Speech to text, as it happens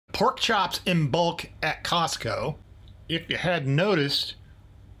pork chops in bulk at Costco. If you hadn't noticed,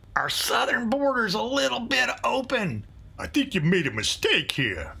 our southern border's a little bit open. I think you made a mistake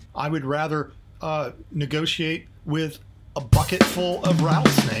here. I would rather negotiate with a bucket full of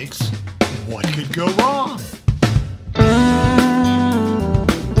rattlesnakes. What could go wrong?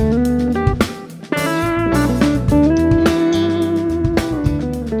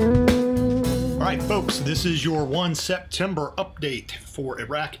 Alright folks, this is your 1 September update for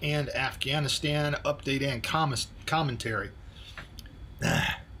Iraq and Afghanistan. Update and commentary.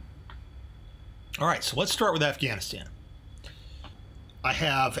 Alright, so let's start with Afghanistan. I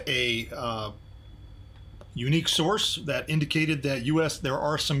have a unique source that indicated that there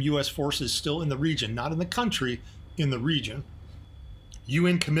are some U.S. forces still in the region, not in the country, in the region.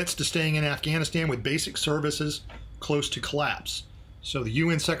 UN commits to staying in Afghanistan with basic services close to collapse. So the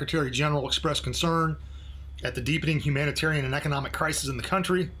UN Secretary General expressed concern at the deepening humanitarian and economic crisis in the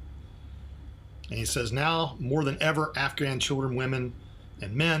country. And he says now, more than ever, Afghan children, women,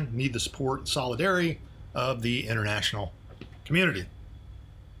 and men need the support and solidarity of the international community.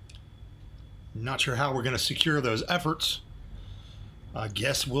 Not sure how we're going to secure those efforts. I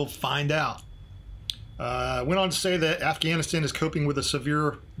guess we'll find out. Went on to say that Afghanistan is coping with a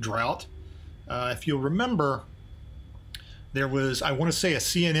severe drought. If you'll remember, there was, I want to say, a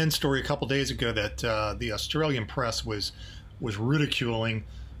CNN story a couple days ago that the Australian press was ridiculing,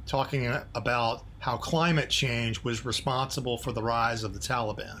 talking about how climate change was responsible for the rise of the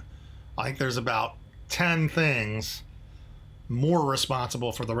Taliban. I think there's about 10 things more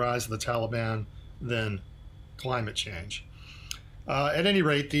responsible for the rise of the Taliban than climate change. At any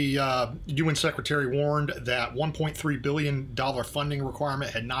rate, the UN Secretary warned that $1.3 billion funding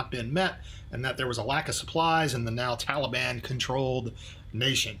requirement had not been met and that there was a lack of supplies in the now Taliban-controlled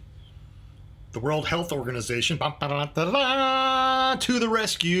nation. The World Health Organization, to the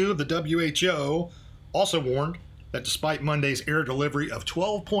rescue, the WHO, also warned that despite Monday's air delivery of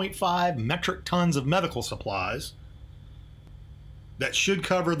 12.5 metric tons of medical supplies, that should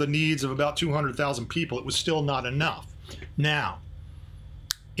cover the needs of about 200,000 people, it was still not enough. Now,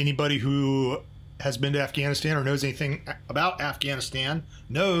 anybody who has been to Afghanistan or knows anything about Afghanistan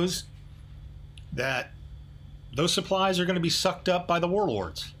knows that those supplies are going to be sucked up by the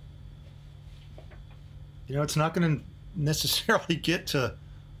warlords. You know, it's not going to necessarily get to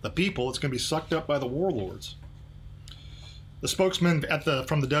the people. It's going to be sucked up by the warlords. The spokesman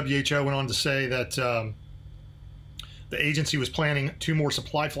from the WHO went on to say that the agency was planning 2 more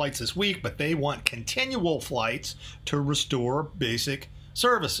supply flights this week, but they want continual flights to restore basic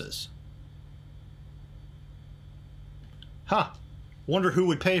services. Wonder who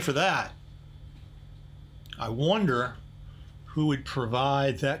would pay for that. I wonder who would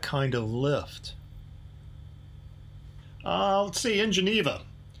provide that kind of lift. Let's see, in Geneva,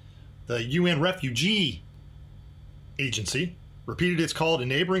 the UN Refugee Agency repeated its call to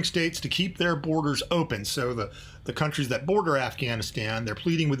neighboring states to keep their borders open. So the countries that border Afghanistan, they're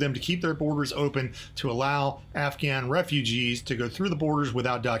pleading with them to keep their borders open to allow Afghan refugees to go through the borders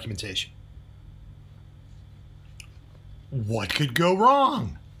without documentation. What could go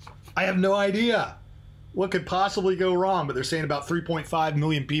wrong? I have no idea. What could possibly go wrong? But they're saying about 3.5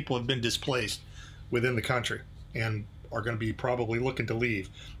 million people have been displaced within the country and are going to be probably looking to leave.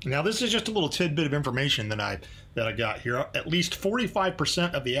 Now, this is just a little tidbit of information that I got here. At least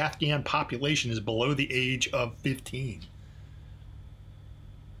 45% of the Afghan population is below the age of 15.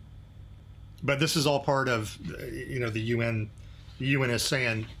 But this is all part of, you know, the UN. The UN is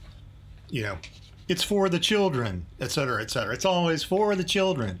saying, you know, it's for the children, et cetera, et cetera. It's always for the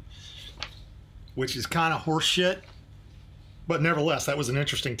children, which is kind of horseshit. But nevertheless, that was an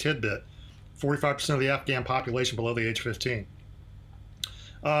interesting tidbit. 45% of the Afghan population below the age of 15.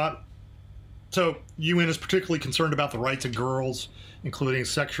 So UN is particularly concerned about the rights of girls, including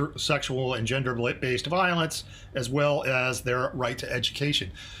sexual and gender-based violence, as well as their right to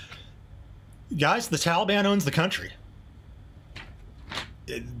education. Guys, the Taliban owns the country.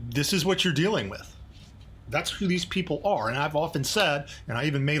 This is what you're dealing with. That's who these people are. And I've often said, and I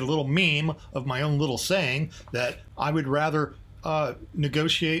even made a little meme of my own little saying, that I would rather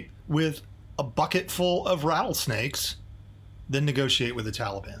negotiate with a bucket full of rattlesnakes than negotiate with the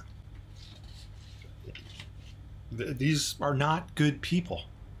Taliban. These are not good people.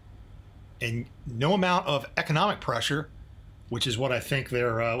 And no amount of economic pressure, which is what I think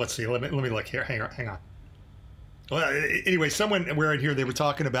they're, let's see, let me look here, hang on. Well, anyway, somewhere in here they were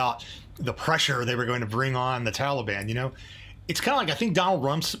talking about the pressure they were going to bring on the Taliban, you know. It's kind of like, I think Donald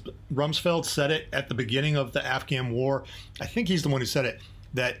Rumsfeld said it at the beginning of the Afghan war. I think he's the one who said it,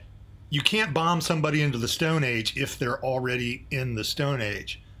 that you can't bomb somebody into the Stone Age if they're already in the Stone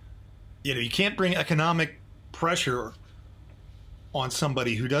Age. You can't bring economic pressure on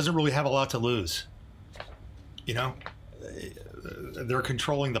somebody who doesn't really have a lot to lose. They're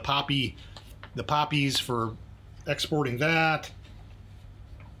controlling the poppies for exporting that.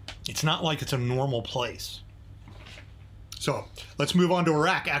 It's not like it's a normal place. So let's move on to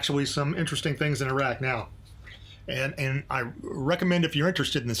Iraq. Actually, some interesting things in Iraq now. And I recommend, if you're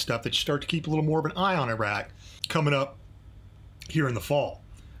interested in this stuff, that you start to keep a little more of an eye on Iraq coming up here in the fall.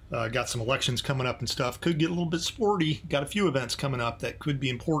 Got some elections coming up and stuff. Could get a little bit sporty. Got a few events coming up that could be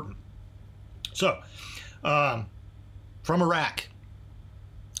important. So, from Iraq.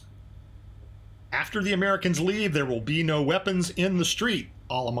 After the Americans leave, there will be no weapons in the street,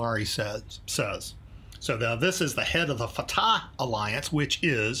 al-Amari says. So now this is the head of the Fatah alliance, which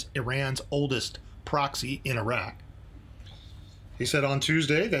is Iran's oldest proxy in Iraq. He said on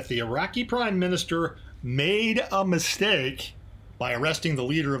Tuesday that the Iraqi prime minister made a mistake by arresting the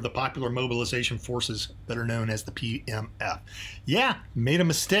leader of the Popular Mobilization Forces that are known as the PMF. Yeah, made a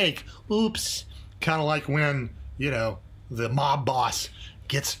mistake. Oops. Kind of like when, the mob boss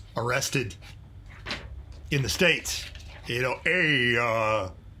gets arrested in the States. Hey,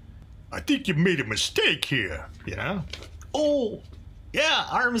 I think you made a mistake here, Oh, yeah,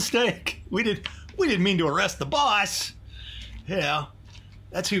 our mistake. We didn't mean to arrest the boss. Yeah,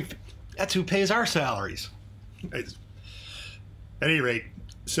 that's who pays our salaries. At any rate,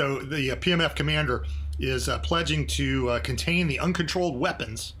 so the PMF commander is pledging to contain the uncontrolled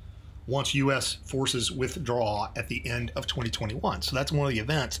weapons once U.S. forces withdraw at the end of 2021. So that's one of the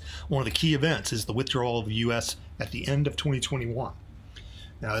events. One of the key events is the withdrawal of the U.S. at the end of 2021.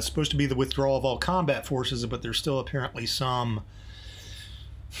 Now, it's supposed to be the withdrawal of all combat forces, but there's still apparently some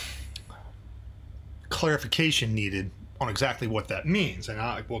clarification needed on exactly what that means.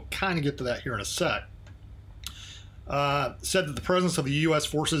 And we'll kind of get to that here in a sec. Said that the presence of the U.S.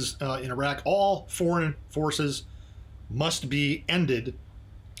 forces in Iraq, all foreign forces must be ended.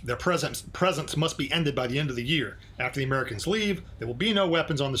 Their presence must be ended by the end of the year. After the Americans leave, there will be no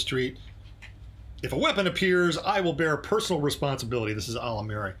weapons on the street. If a weapon appears, I will bear personal responsibility. This is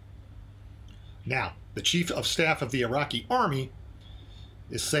al-Amari. Now, the chief of staff of the Iraqi army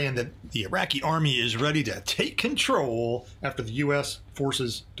is saying that the Iraqi army is ready to take control after the U.S.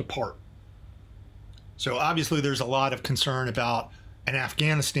 forces depart. So obviously there's a lot of concern about an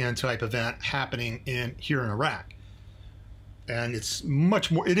Afghanistan type event happening here in Iraq. And it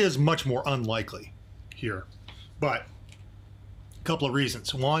is much more unlikely here. But a couple of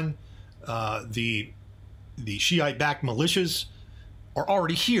reasons. One, the Shiite-backed militias are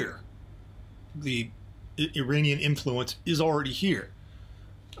already here. The Iranian influence is already here.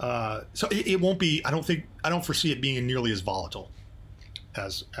 So it won't be, I don't foresee it being nearly as volatile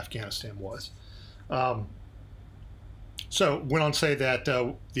as Afghanistan was. So went on to say that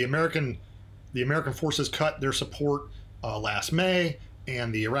the American forces cut their support last May,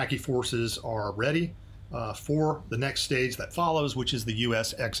 and the Iraqi forces are ready for the next stage that follows, which is the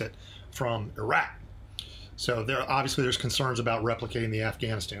U.S. exit from Iraq. So there's concerns about replicating the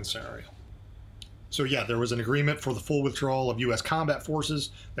Afghanistan scenario. So yeah, there was an agreement for the full withdrawal of U.S. combat forces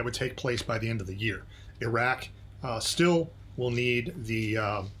that would take place by the end of the year. Iraq still will need the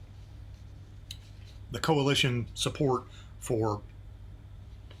coalition support for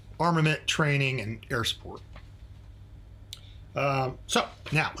armament, training, and air support. So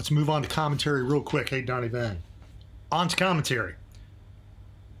now let's move on to commentary real quick. Hey, Donnie Van. On to commentary.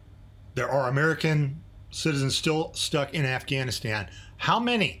 There are American citizens still stuck in Afghanistan. How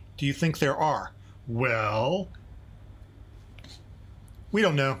many do you think there are? Well, we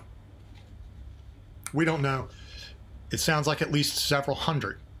don't know. We don't know. It sounds like at least several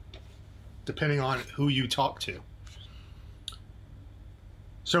hundred, depending on who you talk to.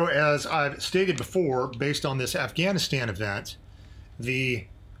 So as I've stated before, based on this Afghanistan event, the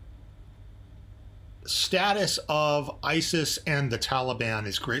status of ISIS and the Taliban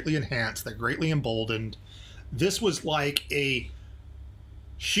is greatly enhanced. They're greatly emboldened. This was like a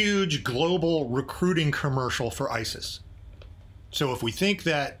huge global recruiting commercial for ISIS. So if we think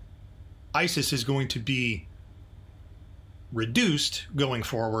that ISIS is going to be reduced going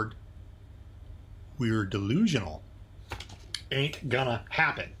forward, we're delusional. Ain't gonna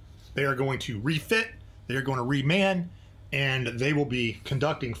happen. They are going to refit, they are going to reman, and they will be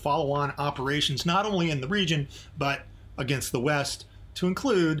conducting follow-on operations not only in the region, but against the West, to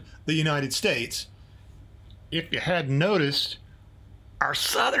include the United States. If you hadn't noticed, our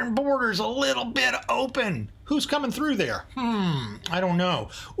southern border's a little bit open. Who's coming through there? I don't know.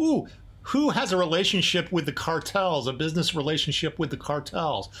 Ooh, who has a relationship with the cartels, a business relationship with the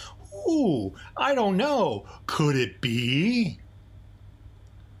cartels? Ooh, I don't know. Could it be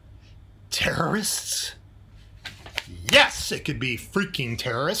terrorists? Yes, it could be freaking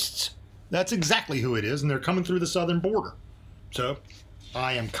terrorists. That's exactly who it is, and they're coming through the southern border. So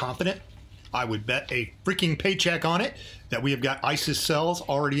I am confident, I would bet a freaking paycheck on it, that we have got ISIS cells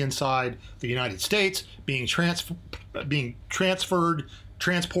already inside the United States being transported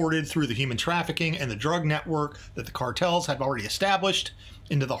through the human trafficking and the drug network that the cartels have already established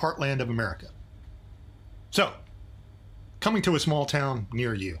into the heartland of America. So, coming to a small town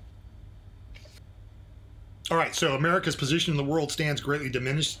near you. All right, so America's position in the world stands greatly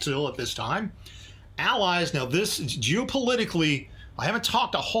diminished still at this time. Allies, now this geopolitically, I haven't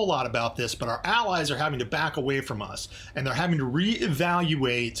talked a whole lot about this, but our allies are having to back away from us, and they're having to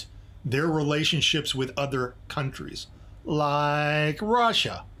reevaluate their relationships with other countries, like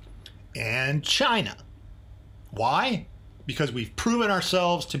Russia and China. Why? Because we've proven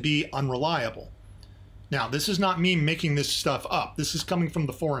ourselves to be unreliable. Now, this is not me making this stuff up. This is coming from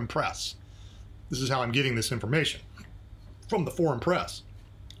the foreign press. This is how I'm getting this information, from the foreign press.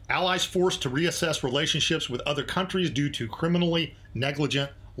 Allies forced to reassess relationships with other countries due to criminally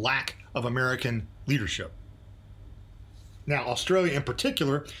negligent lack of American leadership. Now, Australia in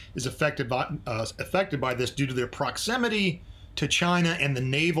particular is affected by this due to their proximity to China and the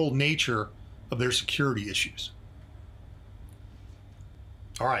naval nature of their security issues.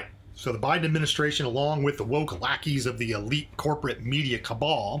 All right, so the Biden administration, along with the woke lackeys of the elite corporate media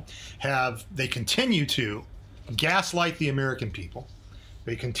cabal, they continue to gaslight the American people.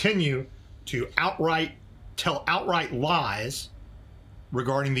 They continue to tell outright lies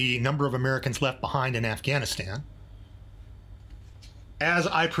regarding the number of Americans left behind in Afghanistan. As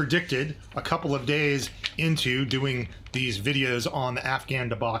I predicted a couple of days into doing these videos on the Afghan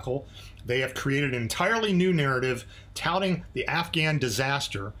debacle, they have created an entirely new narrative touting the Afghan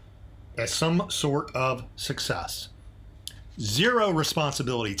disaster as some sort of success. Zero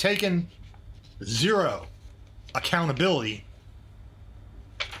responsibility taken, zero accountability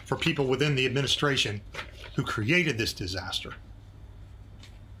for people within the administration who created this disaster.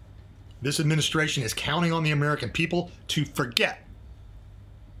 This administration is counting on the American people to forget.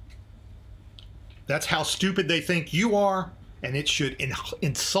 That's how stupid they think you are, and it should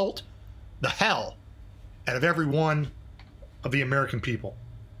insult the hell out of every one of the American people.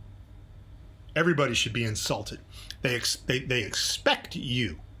 Everybody should be insulted. They expect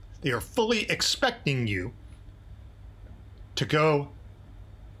you. They are fully expecting you to go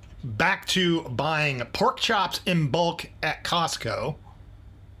back to buying pork chops in bulk at Costco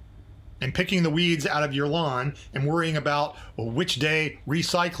and picking the weeds out of your lawn and worrying about which day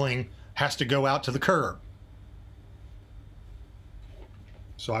recycling has to go out to the curb.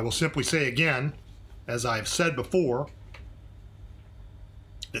 So I will simply say again, as I've said before,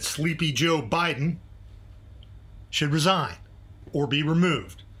 that Sleepy Joe Biden should resign or be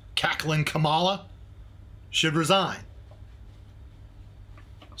removed. Cackling Kamala should resign.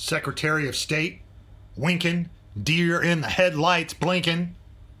 Secretary of State winking, deer in the headlights blinking,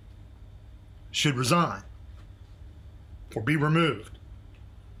 should resign or be removed.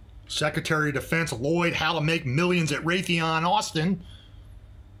 Secretary of Defense Lloyd, how to make millions at Raytheon Austin,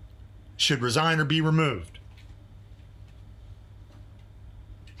 should resign or be removed.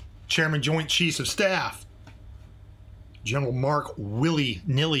 Chairman Joint Chiefs of Staff General Mark Willy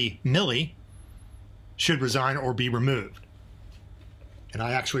Nilly should resign or be removed. And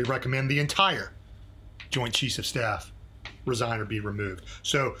I actually recommend the entire Joint Chiefs of Staff resign or be removed.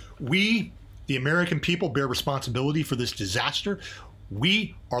 So we, the American people, bear responsibility for this disaster.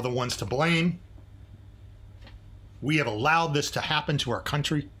 We are the ones to blame. We have allowed this to happen to our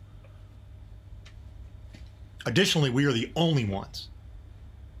country. Additionally, we are the only ones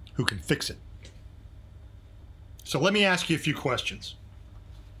who can fix it. So let me ask you a few questions.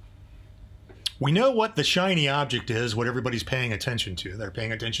 We know what the shiny object is, what everybody's paying attention to. They're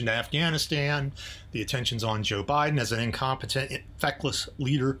paying attention to Afghanistan. The attention's on Joe Biden as an incompetent, feckless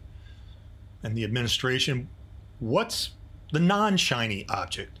leader and the administration. What's the non-shiny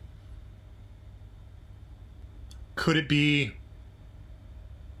object? Could it be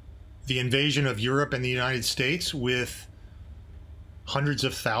the invasion of Europe and the United States with hundreds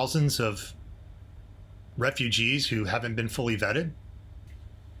of thousands of refugees who haven't been fully vetted?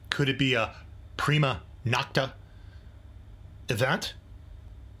 Could it be a prima nocta event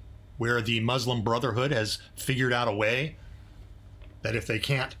where the Muslim Brotherhood has figured out a way that if they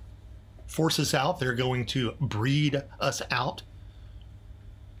can't force us out, they're going to breed us out?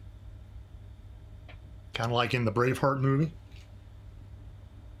 Kind of like in the Braveheart movie.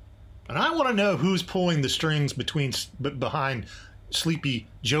 And I want to know who's pulling the strings behind Sleepy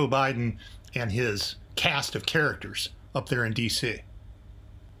Joe Biden and his cast of characters up there in D.C.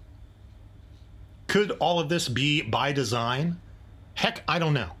 Could all of this be by design? Heck, I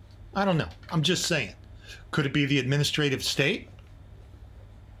don't know. I don't know. I'm just saying. Could it be the administrative state?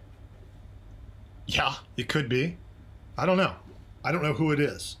 Yeah, it could be. I don't know. I don't know who it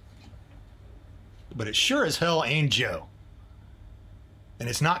is. But it sure as hell ain't Joe. And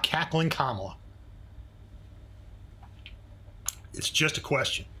it's not cackling Kamala. It's just a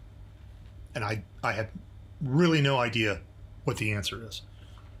question. And I have really no idea what the answer is.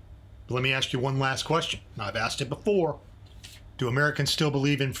 But let me ask you one last question. Now, I've asked it before. Do Americans still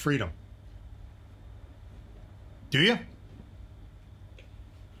believe in freedom? Do you?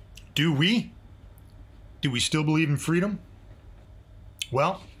 Do we? Do we still believe in freedom?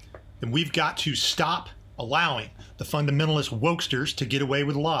 Well, then we've got to stop allowing the fundamentalist wokesters to get away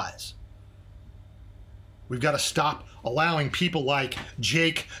with lies. We've got to stop allowing people like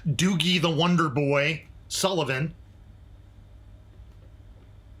Jake Doogie the Wonder Boy Sullivan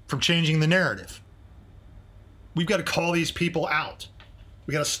from changing the narrative. We've got to call these people out.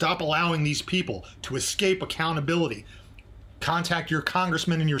 We've got to stop allowing these people to escape accountability. Contact your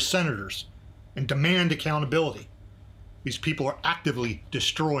congressmen and your senators and demand accountability. These people are actively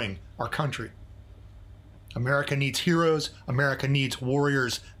destroying our country. America needs heroes. America needs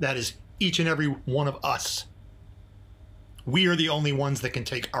warriors. That is each and every one of us. We are the only ones that can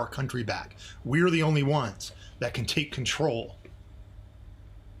take our country back. We are the only ones that can take control.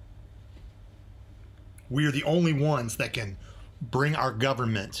 We are the only ones that can bring our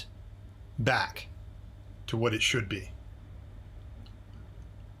government back to what it should be.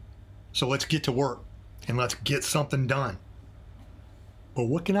 So let's get to work and let's get something done. But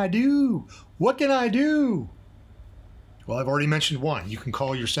what can I do? What can I do? Well, I've already mentioned one. You can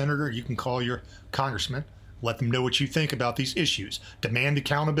call your senator, you can call your congressman, let them know what you think about these issues. Demand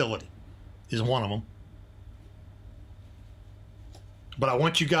accountability is one of them. But I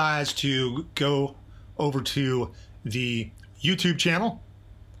want you guys to go over to the YouTube channel.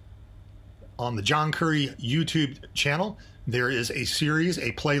 On the John Curry YouTube channel, there is a series,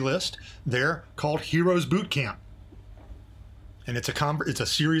 a playlist there called Heroes Boot Camp. And it's a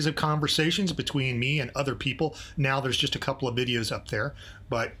series of conversations between me and other people. Now there's just a couple of videos up there,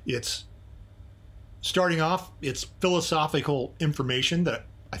 but it's starting off, it's philosophical information that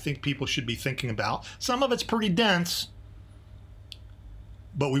I think people should be thinking about. Some of it's pretty dense,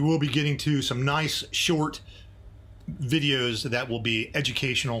 but we will be getting to some nice short videos that will be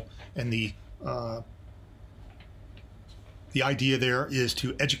educational, and the idea there is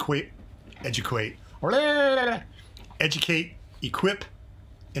to educate, equip,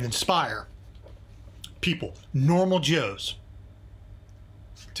 and inspire people, normal Joes,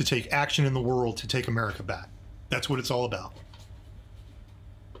 to take action in the world, to take America back. That's what it's all about.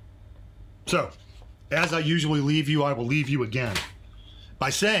 So, as I usually leave you, I will leave you again by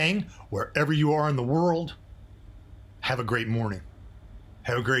saying, wherever you are in the world, have a great morning,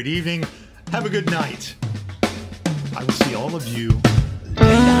 have a great evening, have a good night. I will see all of you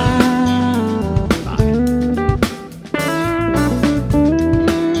later.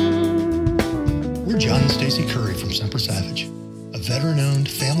 We're John and Stacy Curry from Semper, a veteran-owned,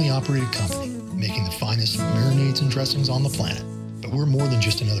 family-operated company making the finest marinades and dressings on the planet. But we're more than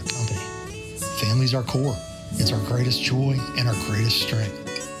just another company. Family's our core. It's our greatest joy and our greatest strength.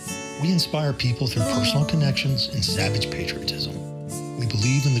 We inspire people through personal connections and savage patriotism. We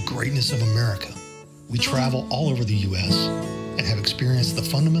believe in the greatness of America. We travel all over the U.S. and have experienced the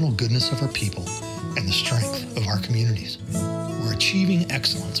fundamental goodness of our people and the strength of our communities. We're achieving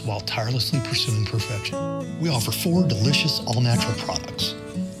excellence while tirelessly pursuing perfection. We offer 4 delicious all-natural products: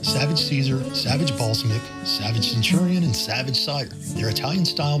 Savage Caesar, Savage Balsamic, Savage Centurion, and Savage Cider. They're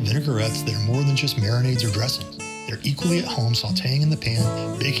Italian-style vinaigrettes that are more than just marinades or dressings. They're equally at home sauteing in the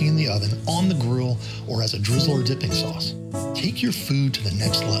pan, baking in the oven, on the grill, or as a drizzle or dipping sauce. Take your food to the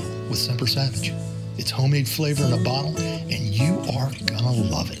next level with Semper Savage. It's homemade flavor in a bottle, and you are gonna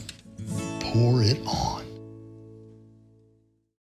love it. Pour it on.